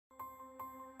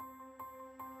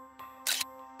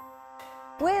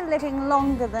We're living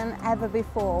longer than ever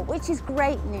before, which is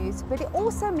great news, but it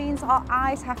also means our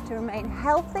eyes have to remain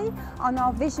healthy and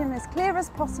our vision as clear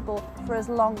as possible for as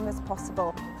long as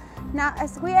possible. Now,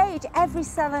 as we age, every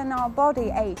cell in our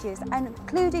body ages, and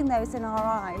including those in our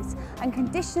eyes. And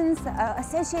conditions that are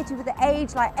associated with the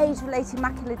age, like age-related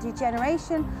macular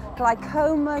degeneration,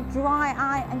 glaucoma, dry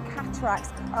eye and cataracts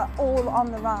are all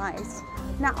on the rise.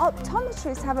 Now,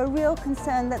 optometrists have a real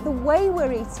concern that the way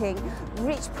we're eating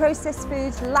rich processed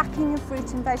foods, lacking in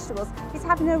fruit and vegetables, is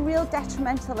having a real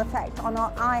detrimental effect on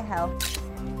our eye health.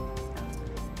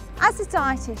 As a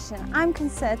dietitian, I'm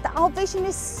concerned that our vision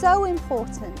is so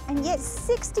important, and yet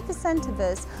 60% of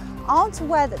us aren't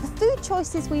aware that the food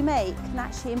choices we make can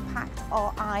actually impact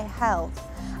our eye health.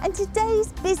 And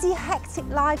today's busy, hectic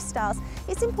lifestyles,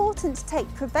 it's important to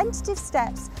take preventative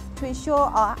steps to ensure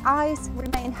our eyes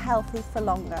remain healthy for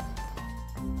longer.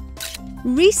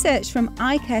 Research from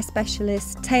eye care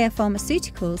specialist Thea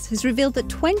Pharmaceuticals has revealed that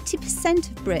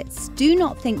 20% of Brits do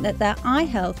not think that their eye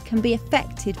health can be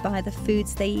affected by the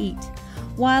foods they eat,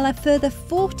 while a further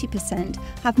 40%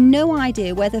 have no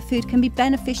idea whether food can be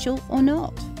beneficial or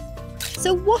not.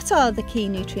 So what are the key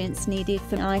nutrients needed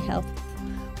for eye health?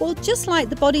 Well, just like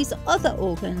the body's other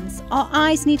organs, our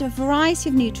eyes need a variety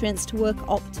of nutrients to work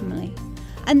optimally.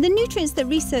 And the nutrients that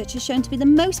research has shown to be the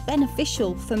most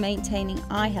beneficial for maintaining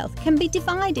eye health can be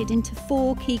divided into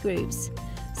 4 key groups.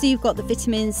 So you've got the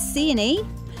vitamins C and E,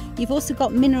 you've also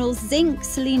got minerals zinc,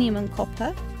 selenium and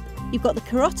copper, you've got the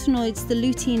carotenoids, the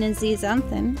lutein and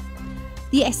zeaxanthin,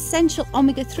 the essential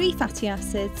omega-3 fatty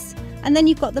acids, and then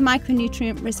you've got the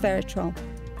micronutrient resveratrol.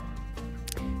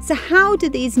 So how do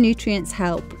these nutrients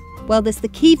help? Well, there's the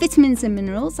key vitamins and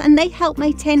minerals, and they help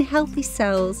maintain healthy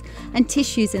cells and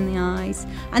tissues in the eyes,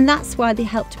 and that's why they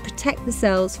help to protect the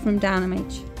cells from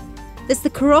damage. There's the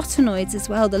carotenoids as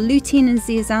well, the lutein and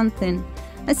zeaxanthin,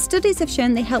 and studies have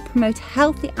shown they help promote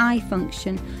healthy eye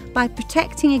function by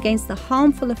protecting against the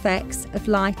harmful effects of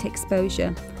light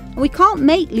exposure. And we can't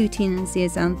make lutein and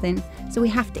zeaxanthin, so we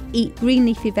have to eat green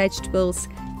leafy vegetables,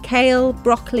 kale,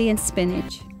 broccoli and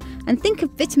spinach. And think of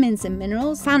vitamins and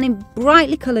minerals found in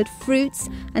brightly coloured fruits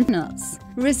and nuts.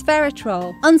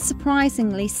 Resveratrol,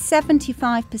 unsurprisingly,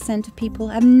 75% of people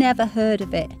have never heard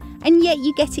of it, and yet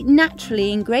you get it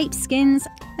naturally in grape skins.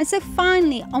 And so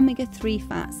finally, omega-3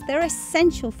 fats. They're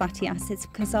essential fatty acids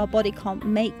because our body can't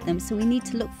make them, so we need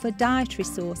to look for dietary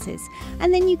sources.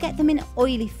 And then you get them in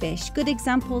oily fish. Good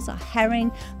examples are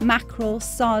herring, mackerel,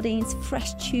 sardines,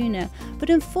 fresh tuna. But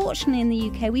unfortunately in the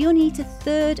UK, we only eat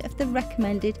 1/3 of the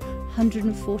recommended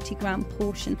 140 gram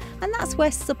portion. And that's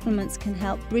where supplements can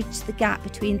help bridge the gap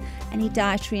between any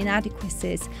dietary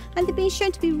inadequacies. And they've been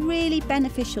shown to be really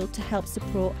beneficial to help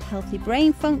support healthy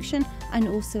brain function and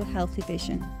also healthy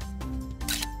vision.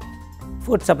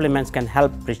 Food supplements can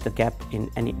help bridge the gap in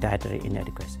any dietary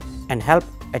inadequacies and help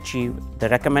achieve the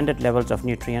recommended levels of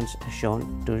nutrients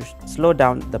shown to slow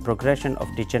down the progression of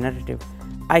degenerative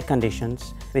eye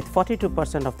conditions, with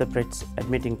 42% of the Brits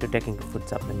admitting to taking food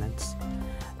supplements,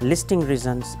 listing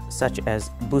reasons such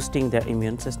as boosting their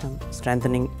immune system,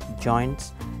 strengthening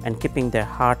joints and keeping their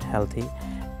heart healthy.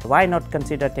 Why not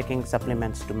consider taking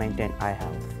supplements to maintain eye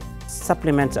health?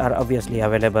 Supplements are obviously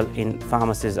available in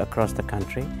pharmacies across the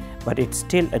country, but it's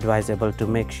still advisable to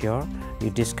make sure you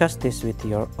discuss this with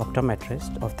your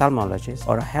optometrist, ophthalmologist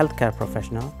or a healthcare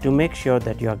professional to make sure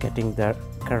that you are getting the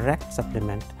correct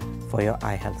supplement for your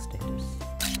eye health status.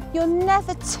 You're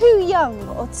never too young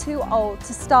or too old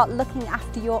to start looking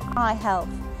after your eye health.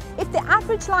 If the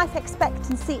average life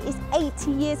expectancy is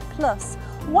 80 years plus,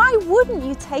 why wouldn't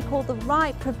you take all the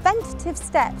right preventative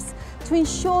steps to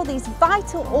ensure these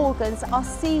vital organs are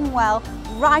seeing well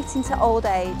right into old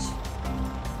age?